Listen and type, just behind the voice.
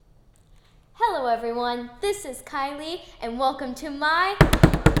Hello everyone, this is Kylie and welcome to my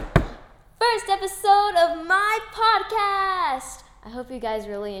first episode of my podcast. I hope you guys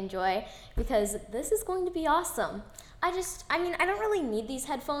really enjoy because this is going to be awesome. I don't really need these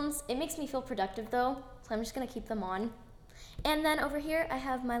headphones. It makes me feel productive though, so I'm just going to keep them on. And then over here I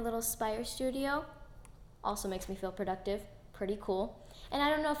have my little Spire studio. Also makes me feel productive. Pretty cool. And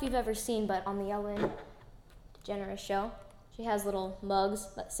I don't know if you've ever seen, but on the Ellen DeGeneres show, she has little mugs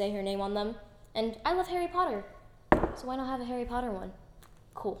that say her name on them. And I love Harry Potter, so why not have a Harry Potter one?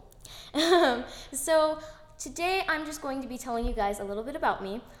 Cool. So today I'm just going to be telling you guys a little bit about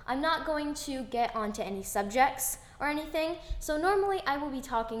me. I'm not going to get onto any subjects or anything. So normally I will be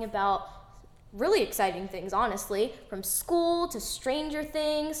talking about really exciting things, honestly, from school to Stranger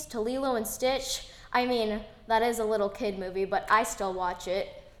Things to Lilo and Stitch. I mean, that is a little kid movie, but I still watch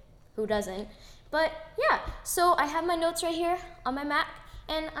it. Who doesn't? But yeah, so I have my notes right here on my Mac,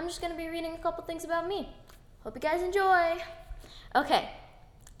 and I'm just going to be reading a couple things about me. Hope you guys enjoy. Okay,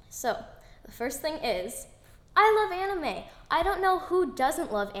 so the first thing is, I love anime. I don't know who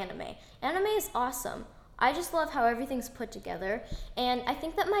doesn't love anime. Anime is awesome. I just love how everything's put together, and I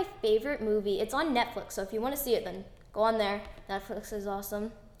think that my favorite movie, it's on Netflix, so if you want to see it, then go on there. Netflix is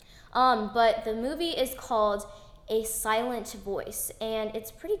awesome. But the movie is called A Silent Voice, and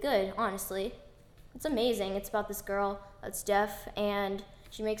it's pretty good, honestly. It's amazing. It's about this girl that's deaf, and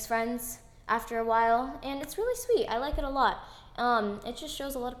she makes friends after a while, and it's really sweet. I like it a lot. It just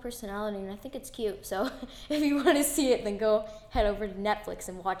shows a lot of personality, and I think it's cute. So if you want to see it, then go head over to Netflix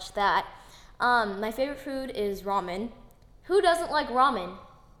and watch that. My favorite food is ramen. Who doesn't like ramen?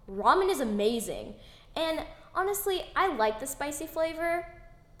 Ramen is amazing. And honestly, I like the spicy flavor,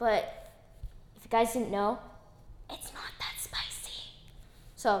 but if you guys didn't know, it's not that spicy.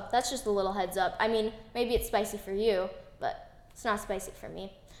 So that's just a little heads up. I mean, maybe it's spicy for you, but it's not spicy for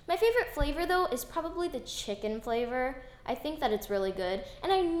me. My favorite flavor, though, is probably the chicken flavor. I think that it's really good.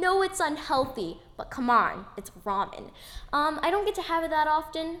 And I know it's unhealthy, but come on, it's ramen. I don't get to have it that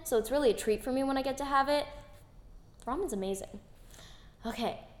often, so it's really a treat for me when I get to have it. Ramen's amazing.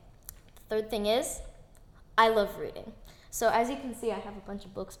 Okay, the third thing is, I love reading. So as you can see, I have a bunch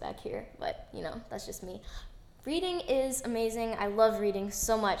of books back here, but, that's just me. Reading is amazing. I love reading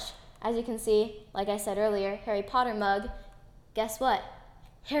so much. As you can see, like I said earlier, Harry Potter mug. Guess what?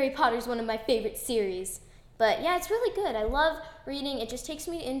 Harry Potter's one of my favorite series. But yeah, it's really good. I love reading. It just takes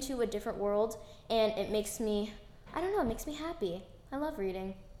me into a different world, and it makes me, it makes me happy. I love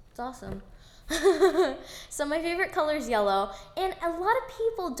reading. It's awesome. So my favorite color is yellow, and a lot of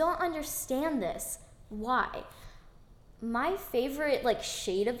people don't understand this. Why? My favorite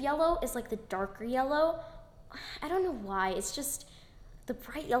shade of yellow is the darker yellow. I don't know why. It's just the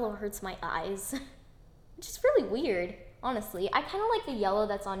bright yellow hurts my eyes. It's just really weird, honestly. I kind of like the yellow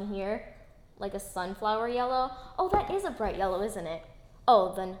that's on here, like a sunflower yellow. Oh, that is a bright yellow, isn't it?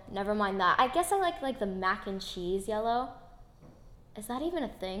 Oh, then never mind that. I guess I like the mac and cheese yellow. Is that even a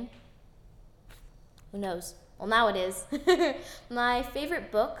thing? Who knows? Well, now it is. My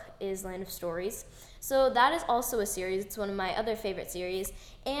favorite book is Land of Stories. So that is also a series. It's one of my other favorite series.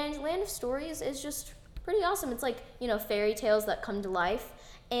 And Land of Stories is just pretty awesome. It's fairy tales that come to life.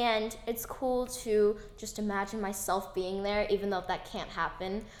 And it's cool to just imagine myself being there, even though that can't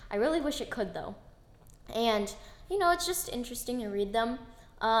happen. I really wish it could, though. And, it's just interesting to read them.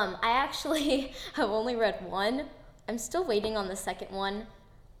 I actually have only read one. I'm still waiting on the second one.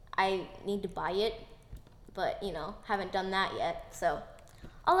 I need to buy it, but, haven't done that yet. So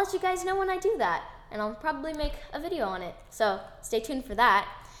I'll let you guys know when I do that, and I'll probably make a video on it. So stay tuned for that.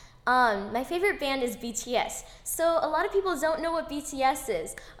 My favorite band is BTS. So a lot of people don't know what BTS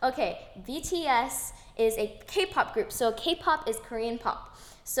is. Okay, BTS is a K-pop group. So K-pop is Korean pop.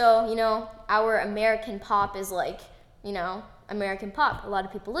 So, our American pop is American pop. A lot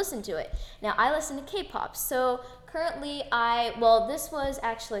of people listen to it. Now, I listen to K-pop. So currently this was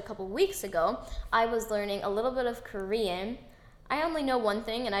actually a couple weeks ago. I was learning a little bit of Korean. I only know one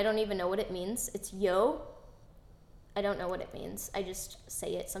thing, and I don't even know what it means. It's yo. I don't know what it means. I just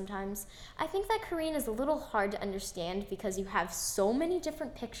say it sometimes. I think that Korean is a little hard to understand because you have so many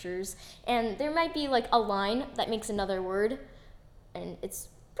different pictures, and there might be a line that makes another word, and it's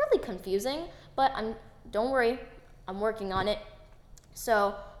really confusing, but don't worry, I'm working on it.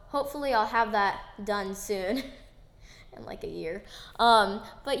 So hopefully I'll have that done soon. In a year. So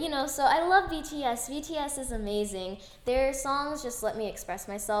I love BTS. BTS is amazing. Their songs just let me express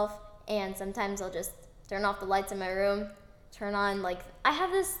myself, and sometimes I'll just turn off the lights in my room, turn on, I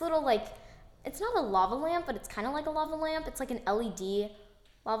have this little, it's not a lava lamp, but it's kind of like a lava lamp. It's like an LED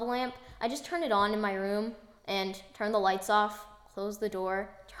lava lamp. I just turn it on in my room and turn the lights off, close the door,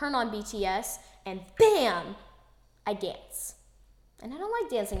 turn on BTS, and bam, I dance. And I don't like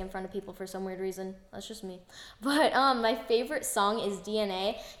dancing in front of people for some weird reason. That's just me. But my favorite song is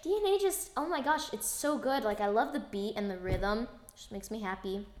DNA. DNA just, oh my gosh, it's so good. Like, I love the beat and the rhythm. It just makes me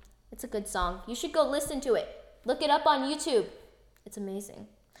happy. It's a good song. You should go listen to it. Look it up on YouTube. It's amazing.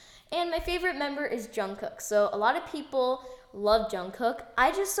 And my favorite member is Jungkook. So a lot of people love Jungkook.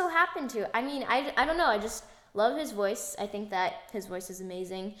 I just so happen to. I mean, I don't know. I just love his voice. I think that his voice is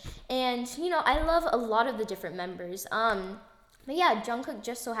amazing. And, I love a lot of the different members. But yeah, Jungkook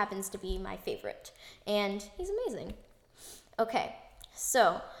just so happens to be my favorite, and he's amazing. Okay,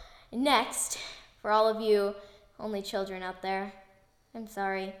 so next, for all of you only children out there, I'm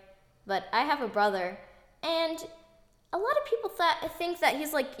sorry, but I have a brother, and a lot of people think that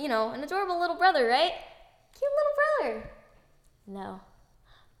he's like, an adorable little brother, right? Cute little brother. No,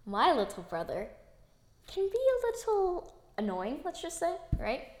 my little brother can be a little annoying, let's just say,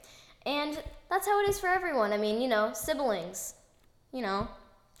 right? And that's how it is for everyone. I mean, siblings. If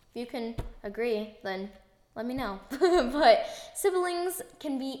you can agree, then let me know. But siblings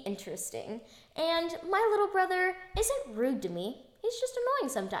can be interesting. And my little brother isn't rude to me. He's just annoying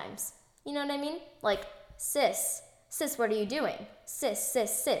sometimes. You know what I mean? Like, sis, what are you doing?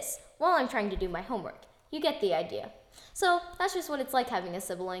 Sis, while I'm trying to do my homework. You get the idea. So that's just what it's like having a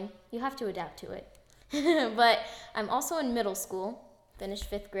sibling. You have to adapt to it. But I'm also in middle school.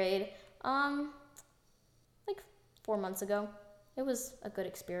 Finished 5th grade, like 4 months ago. It was a good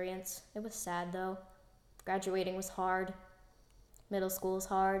experience. It was sad, though. Graduating was hard. Middle school is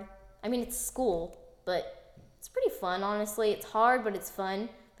hard. I mean, it's school, but it's pretty fun, honestly. It's hard, but it's fun.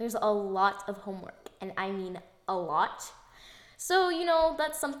 There's a lot of homework, and I mean a lot. So,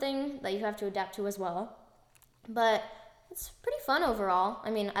 that's something that you have to adapt to as well. But it's pretty fun overall.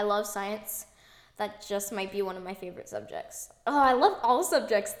 I mean, I love science. That just might be one of my favorite subjects. Oh, I love all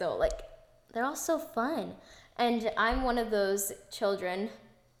subjects, though. Like, they're all so fun. And I'm one of those children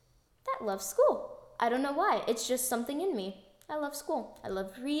that loves school. I don't know why. It's just something in me. I love school. I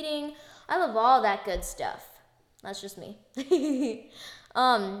love reading. I love all that good stuff. That's just me.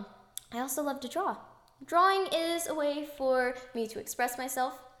 I also love to draw. Drawing is a way for me to express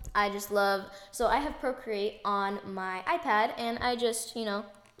myself. So I have Procreate on my iPad, and I just,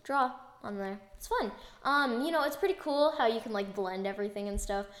 draw on there. It's fun. It's pretty cool how you can like blend everything and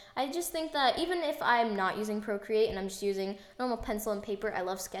stuff. I just think that even if I'm not using Procreate and I'm just using normal pencil and paper, I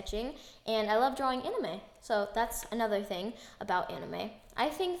love sketching and I love drawing anime. So that's another thing about anime. I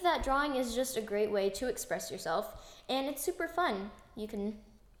think that drawing is just a great way to express yourself and it's super fun. You can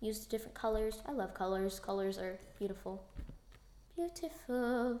use different colors. I love colors. Colors are beautiful.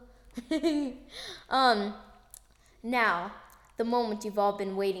 Beautiful. Now, the moment you've all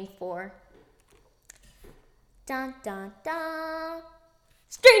been waiting for. Dun, dun, dun.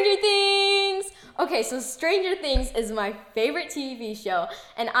 Stranger Things! Okay, so Stranger Things is my favorite TV show,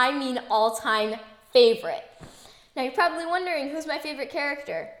 and I mean all-time favorite. Now, you're probably wondering, who's my favorite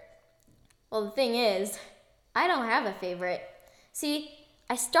character? Well, the thing is, I don't have a favorite. See,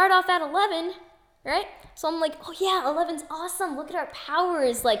 I start off at 11, right? So I'm like, oh yeah, 11's awesome. Look at our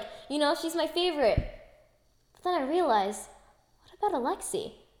powers. Like, she's my favorite. But then I realized, what about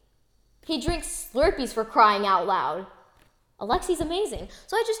Alexei? He drinks Slurpees for crying out loud. Alexei's amazing.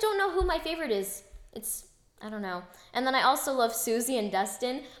 So I just don't know who my favorite is. I don't know. And then I also love Susie and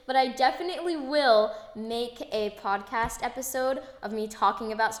Dustin, but I definitely will make a podcast episode of me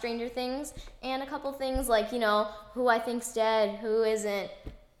talking about Stranger Things and a couple things like, who I think's dead, who isn't.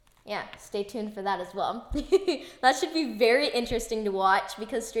 Yeah, stay tuned for that as well. That should be very interesting to watch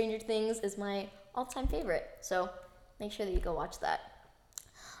because Stranger Things is my all-time favorite. So make sure that you go watch that.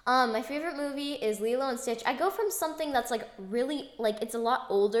 My favorite movie is Lilo and Stitch. I go from something that's like really, like it's a lot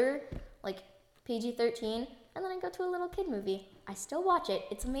older, like PG-13, and then I go to a little kid movie. I still watch it.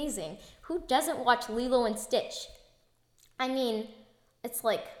 It's amazing. Who doesn't watch Lilo and Stitch? I mean, it's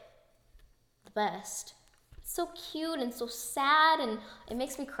like the best. It's so cute and so sad, and it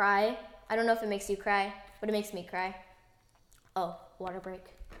makes me cry. I don't know if it makes you cry, but it makes me cry. Oh, water break.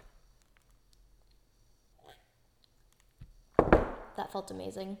 That felt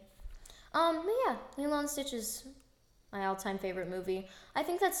amazing. But yeah, Lilo and Stitch is my all-time favorite movie. I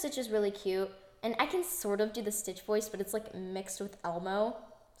think that Stitch is really cute, and I can sort of do the Stitch voice, but it's like mixed with Elmo,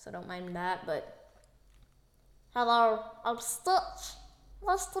 so don't mind that, but... Hello, I'm Stitch.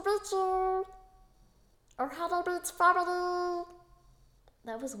 Nice to meet you. Or hello, Beach family.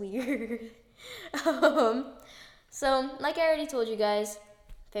 That was weird. So, like I already told you guys,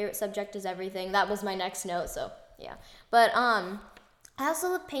 favorite subject is everything. That was my next note, so yeah. But, I also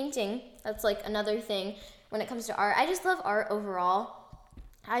love painting. That's like another thing when it comes to art. I just love art overall.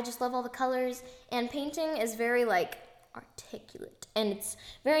 I just love all the colors, and painting is very like articulate, and it's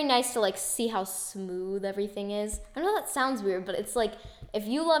very nice to like see how smooth everything is. I know that sounds weird, but it's like if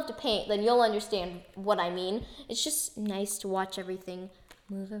you love to paint, then you'll understand what I mean. It's just nice to watch everything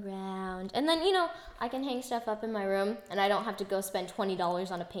move around, and then I can hang stuff up in my room, and I don't have to go spend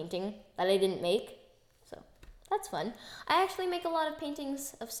 $20 on a painting that I didn't make. So that's fun. I actually make a lot of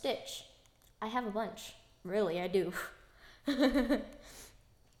paintings of Stitch. I have a bunch. Really, I do.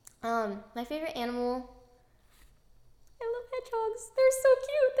 My favorite animal, I love hedgehogs. They're so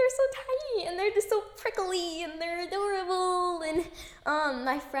cute. They're so tiny, and they're just so prickly, and they're adorable. And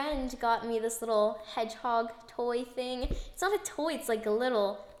my friend got me this little hedgehog toy thing. It's not a toy. It's like a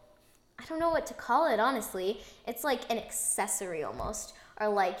little, I don't know what to call it, honestly. It's like an accessory almost, or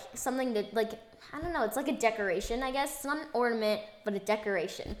like something to like, I don't know. It's like a decoration, I guess. It's not an ornament, but a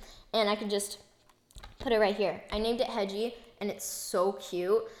decoration. And I can just put it right here. I named it Hedgie, and it's so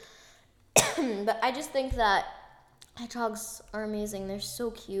cute. But I just think that hedgehogs are amazing. They're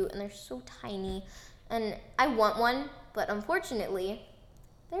so cute, and they're so tiny. And I want one, but unfortunately,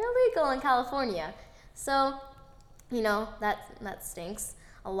 they're illegal in California. So, that stinks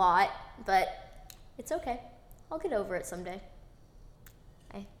a lot, but it's okay. I'll get over it someday.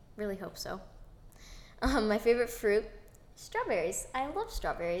 I really hope so. My favorite fruit, strawberries. I love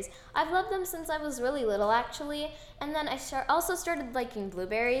strawberries. I've loved them since I was really little, actually. And then I also started liking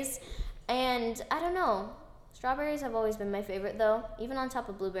blueberries. And I don't know. Strawberries have always been my favorite, though, even on top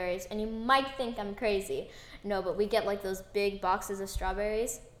of blueberries. And you might think I'm crazy. No, but we get like those big boxes of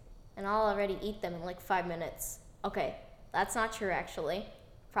strawberries, and I'll already eat them in like 5 minutes. Okay, that's not true, actually.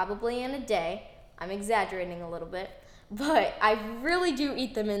 Probably in a day. I'm exaggerating a little bit. But I really do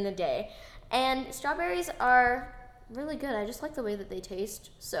eat them in the day. And strawberries are really good. I just like the way that they taste.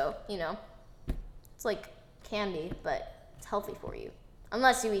 So, it's like candy, but it's healthy for you.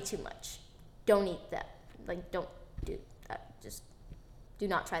 Unless you eat too much. Don't eat that. Like, don't do that. Just do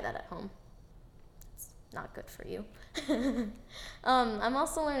not try that at home. It's not good for you. I'm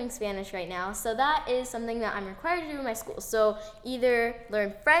also learning Spanish right now. So that is something that I'm required to do in my school. So either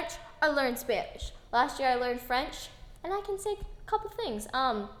learn French or learn Spanish. Last year I learned French, and I can say a couple things.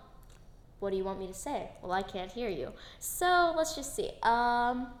 What do you want me to say? Well, I can't hear you. So let's just see.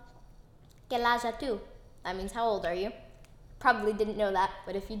 ¿Qué l'âge as-tu? That means how old are you? Probably didn't know that,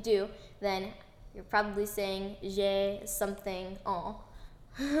 but if you do, then you're probably saying j'ai something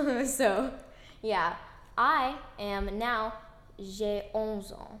en. So, yeah, I am now j'ai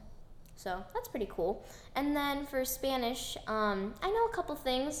 11 ans. So that's pretty cool. And then for Spanish, I know a couple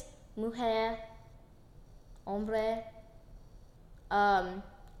things. Mujer, hombre.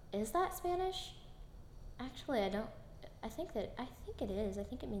 Is that Spanish? Actually, I don't. I think it is. I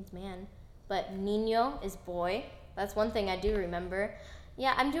think it means man. But niño is boy. That's one thing I do remember.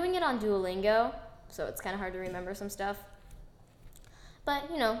 Yeah, I'm doing it on Duolingo, so it's kind of hard to remember some stuff. But,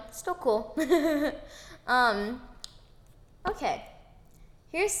 still cool. Okay.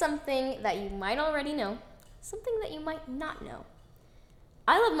 Here's something that you might already know, something that you might not know.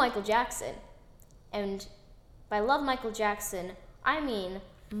 I love Michael Jackson. And by love Michael Jackson, I mean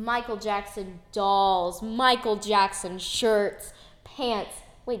Michael Jackson dolls, Michael Jackson shirts, pants.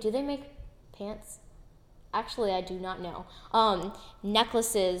 Wait, do they make pants? Actually, I do not know.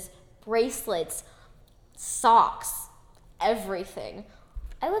 Necklaces, bracelets, socks, everything.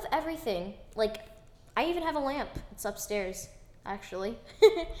 I love everything. Like, I even have a lamp. It's upstairs, actually.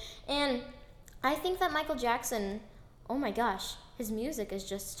 And I think that Michael Jackson, oh my gosh, his music is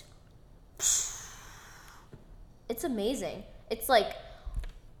just, it's amazing. It's like,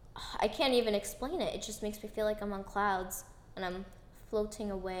 I can't even explain it. It just makes me feel like I'm on clouds and I'm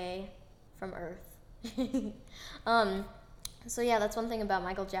floating away from Earth. So yeah, that's one thing about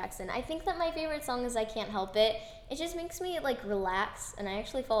Michael Jackson. I think that my favorite song is I Can't Help It. It just makes me like relax, and I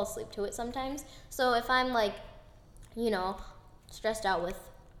actually fall asleep to it sometimes. So if I'm like, stressed out with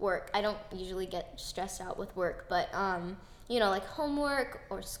work, I don't usually get stressed out with work, but like homework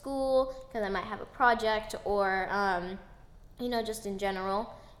or school, because I might have a project, or just in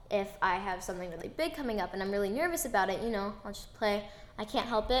general, if I have something really big coming up and I'm really nervous about it, I'll just play I Can't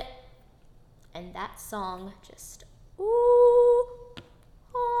Help It. And that song just, ooh,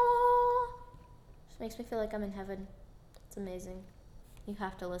 ah, just makes me feel like I'm in heaven. It's amazing. You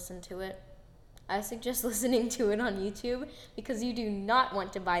have to listen to it. I suggest listening to it on YouTube because you do not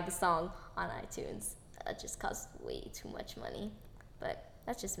want to buy the song on iTunes. That just costs way too much money. But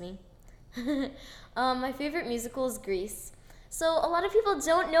that's just me. My favorite musical is Grease. So a lot of people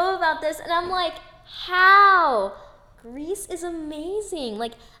don't know about this, and I'm like, how? Grease is amazing.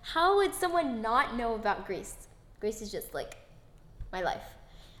 Like, how would someone not know about Grease? Grease is just like my life.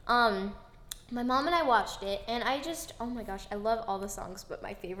 My mom and I watched it, and oh my gosh, I love all the songs, but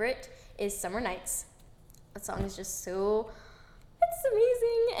my favorite is Summer Nights. That song is just it's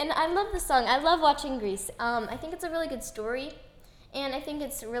amazing, and I love the song. I love watching Grease. I think it's a really good story, and I think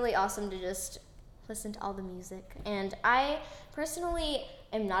it's really awesome to just listen to all the music. And I personally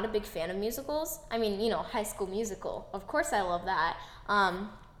am not a big fan of musicals. I mean, High School Musical. Of course I love that. And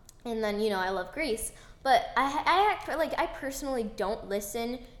then, I love Grease. But I personally don't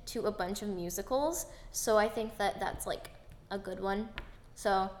listen to a bunch of musicals, so I think that's like a good one.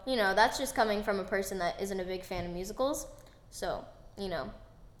 So, that's just coming from a person that isn't a big fan of musicals. So, if you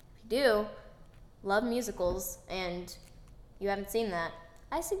do love musicals and you haven't seen that,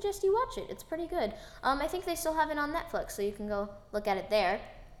 I suggest you watch it. It's pretty good. I think they still have it on Netflix, so you can go look at it there.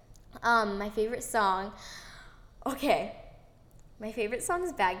 My favorite song, my favorite song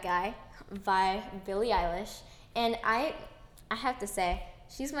is Bad Guy by Billie Eilish. And I have to say,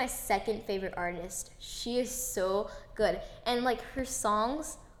 she's my second favorite artist. She is so good. And like her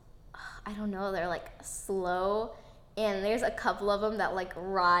songs, I don't know, they're like slow. And there's a couple of them that like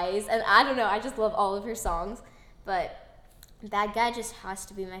rise. And I don't know, I just love all of her songs. But Bad Guy just has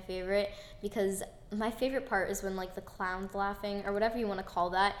to be my favorite, because my favorite part is when like the clown's laughing or whatever you want to call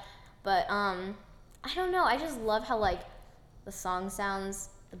that. But I don't know, I just love how like the song sounds,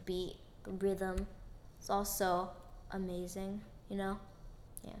 the beat, the rhythm. It's all so amazing, Yeah.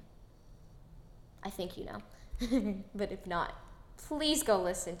 I think you know. But if not, please go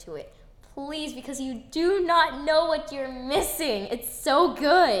listen to it. Please, because you do not know what you're missing. It's so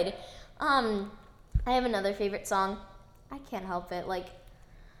good. I have another favorite song. I can't help it. Like,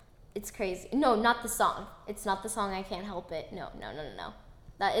 it's crazy. No, not the song. It's not the song I Can't Help It. No.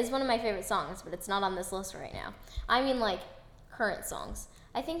 That is one of my favorite songs, but it's not on this list right now. I mean, like, current songs.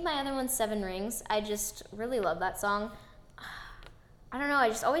 I think my other one's Seven Rings. I just really love that song. I don't know, I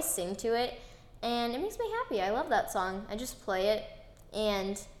just always sing to it, and it makes me happy. I love that song. I just play it,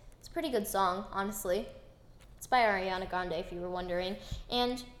 and it's a pretty good song, honestly. It's by Ariana Grande, if you were wondering.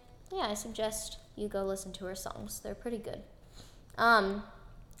 And yeah, I suggest you go listen to her songs. They're pretty good. And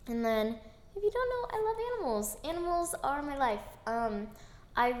then, if you don't know, I love animals. Animals are my life.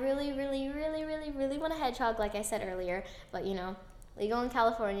 I really, really, really, really, really want a hedgehog, like I said earlier, but legal in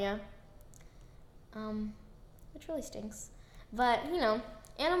California, which really stinks. But,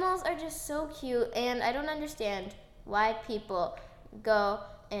 animals are just so cute, and I don't understand why people go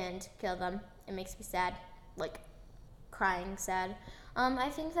and kill them. It makes me sad, like crying sad. I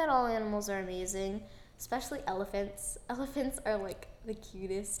think that all animals are amazing, especially elephants. Elephants are like the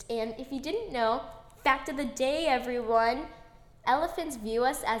cutest. And if you didn't know, fact of the day, everyone, elephants view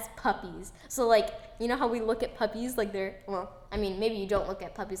us as puppies. So like, how we look at puppies like maybe you don't look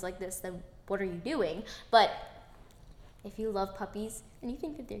at puppies like this, then what are you doing? But if you love puppies and you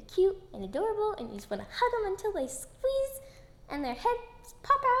think that they're cute and adorable and you just want to hug them until they squeeze and their heads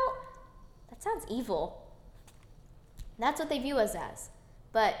pop out, that sounds evil. That's what they view us as,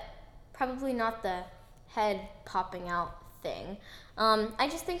 but probably not the head popping out thing. I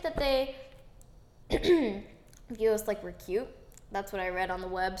just think that they view us like we're cute. That's what I read on the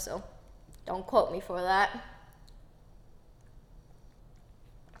web, so don't quote me for that.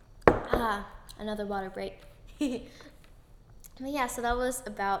 Another water break. But yeah, so that was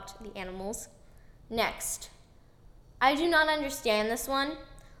about the animals. Next, I do not understand this one.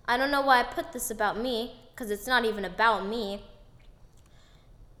 I don't know why I put this about me, because it's not even about me.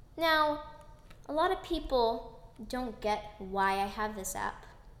 Now, a lot of people don't get why I have this app,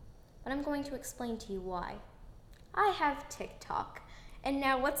 but I'm going to explain to you why. I have TikTok, and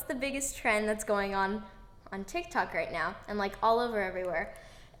now what's the biggest trend that's going on TikTok right now, and like all over everywhere?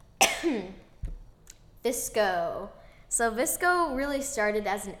 VSCO. So VSCO really started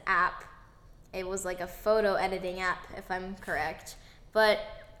as an app. It was like a photo editing app, if I'm correct, but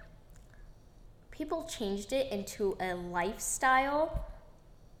people changed it into a lifestyle,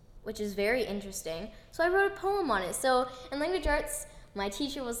 which is very interesting. So I wrote a poem on it. So in language arts, my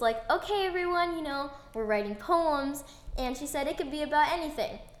teacher was like, okay, everyone, we're writing poems. And she said it could be about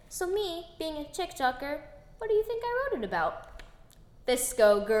anything. So me, being a TikToker, what do you think I wrote it about?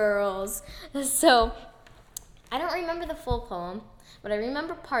 VSCO girls. So I don't remember the full poem, but I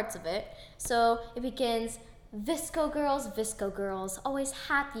remember parts of it. So it begins, VSCO girls, always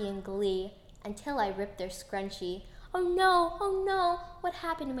happy and glee, until I rip their scrunchie. Oh no, what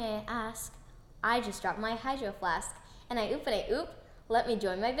happened, may I ask? I just dropped my hydro flask, and I oop, let me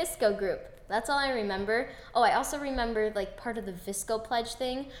join my VSCO group. That's all I remember. Oh, I also remember like part of the VSCO pledge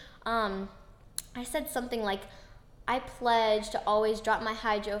thing. I said something like, I pledge to always drop my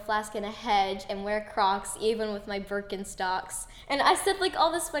Hydro Flask in a hedge and wear Crocs even with my Birkenstocks. And I said like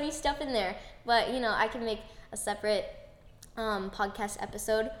all this funny stuff in there, but I can make a separate podcast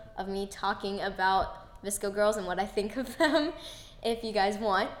episode of me talking about VSCO girls and what I think of them if you guys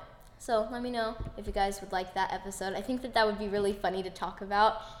want. So let me know if you guys would like that episode. I think that would be really funny to talk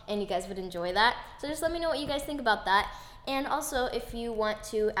about and you guys would enjoy that. So just let me know what you guys think about that. And also if you want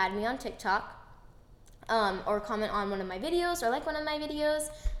to add me on TikTok, or comment on one of my videos or like one of my videos,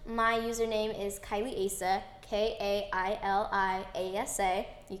 my username is Kaili Asa, Kailiasa.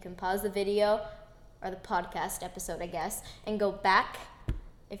 You can pause the video or the podcast episode, I guess, and go back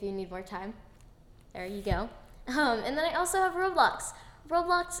if you need more time. There you go. And then I also have Roblox.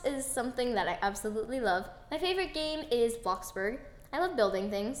 Roblox is something that I absolutely love. My favorite game is Bloxburg. I love building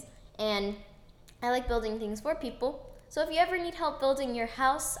things, and I like building things for people. So if you ever need help building your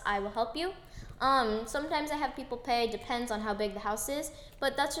house, I will help you. Sometimes I have people pay, depends on how big the house is,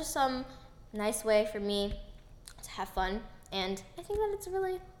 but that's just some nice way for me to have fun, and I think that it's a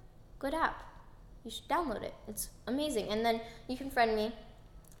really good app. You should download it. It's amazing, and then you can friend me,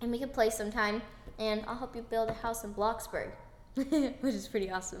 and we can play sometime, and I'll help you build a house in Bloxburg, which is pretty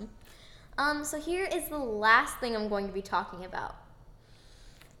awesome. So here is the last thing I'm going to be talking about.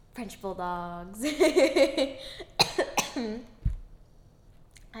 French Bulldogs.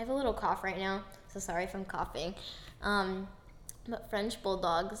 I have a little cough right now, so sorry if I'm coughing. But French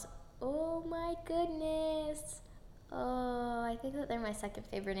Bulldogs, oh my goodness. Oh, I think that they're my second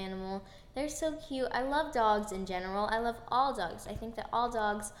favorite animal. They're so cute. I love dogs in general. I love all dogs. I think that all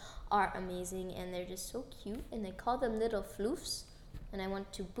dogs are amazing, and they're just so cute, and they call them little floofs, and I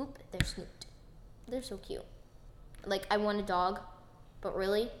want to boop their snoot. They're so cute. Like, I want a dog, but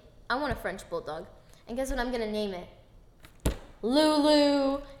really, I want a French Bulldog. And guess what I'm going to name it?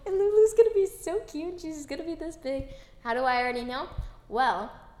 Lulu. And Lulu's gonna be so cute. She's gonna be this big. How do I already know?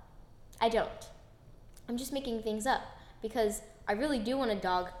 Well, I don't. I'm just making things up because I really do want a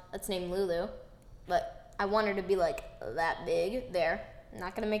dog that's named Lulu, but I want her to be like that big. There. I'm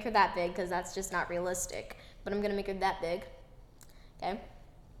not gonna make her that big because that's just not realistic, but I'm gonna make her that big. Okay?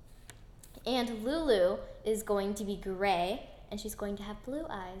 And Lulu is going to be gray, and she's going to have blue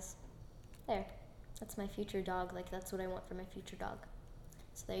eyes. There. That's my future dog. Like, that's what I want for my future dog.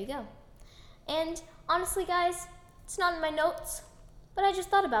 So there you go. And honestly, guys, it's not in my notes, but I just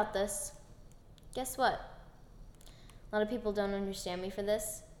thought about this. Guess what? A lot of people don't understand me for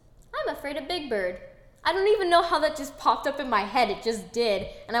this. I'm afraid of Big Bird. I don't even know how that just popped up in my head. It just did,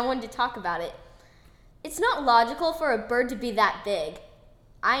 and I wanted to talk about it. It's not logical for a bird to be that big.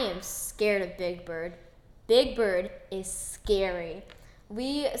 I am scared of Big Bird. Big Bird is scary.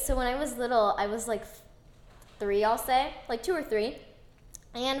 So when I was little, I was like 3, I'll say, like 2 or 3,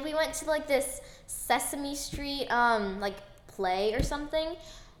 and we went to like this Sesame Street like play or something,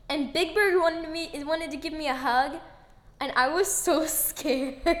 and Big Bird wanted to give me a hug, and I was so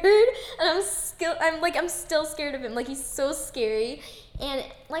scared, and I'm still scared of him. Like, he's so scary, and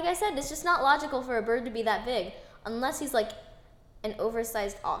like I said, it's just not logical for a bird to be that big unless he's like an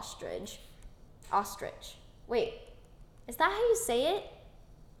oversized ostrich. Wait, is that how you say it?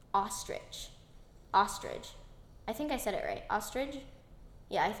 Ostrich. I think I said it right. Ostrich?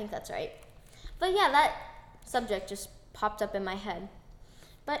 Yeah, I think that's right. But yeah, that subject just popped up in my head.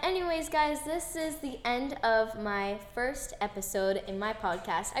 But anyways, guys, this is the end of my first episode in my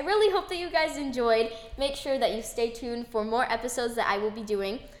podcast. I really hope that you guys enjoyed. Make sure that you stay tuned for more episodes that I will be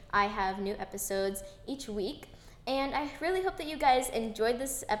doing. I have new episodes each week. And I really hope that you guys enjoyed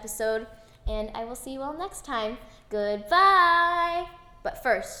this episode. And I will see you all next time. Goodbye! But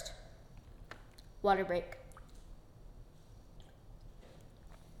first, water break.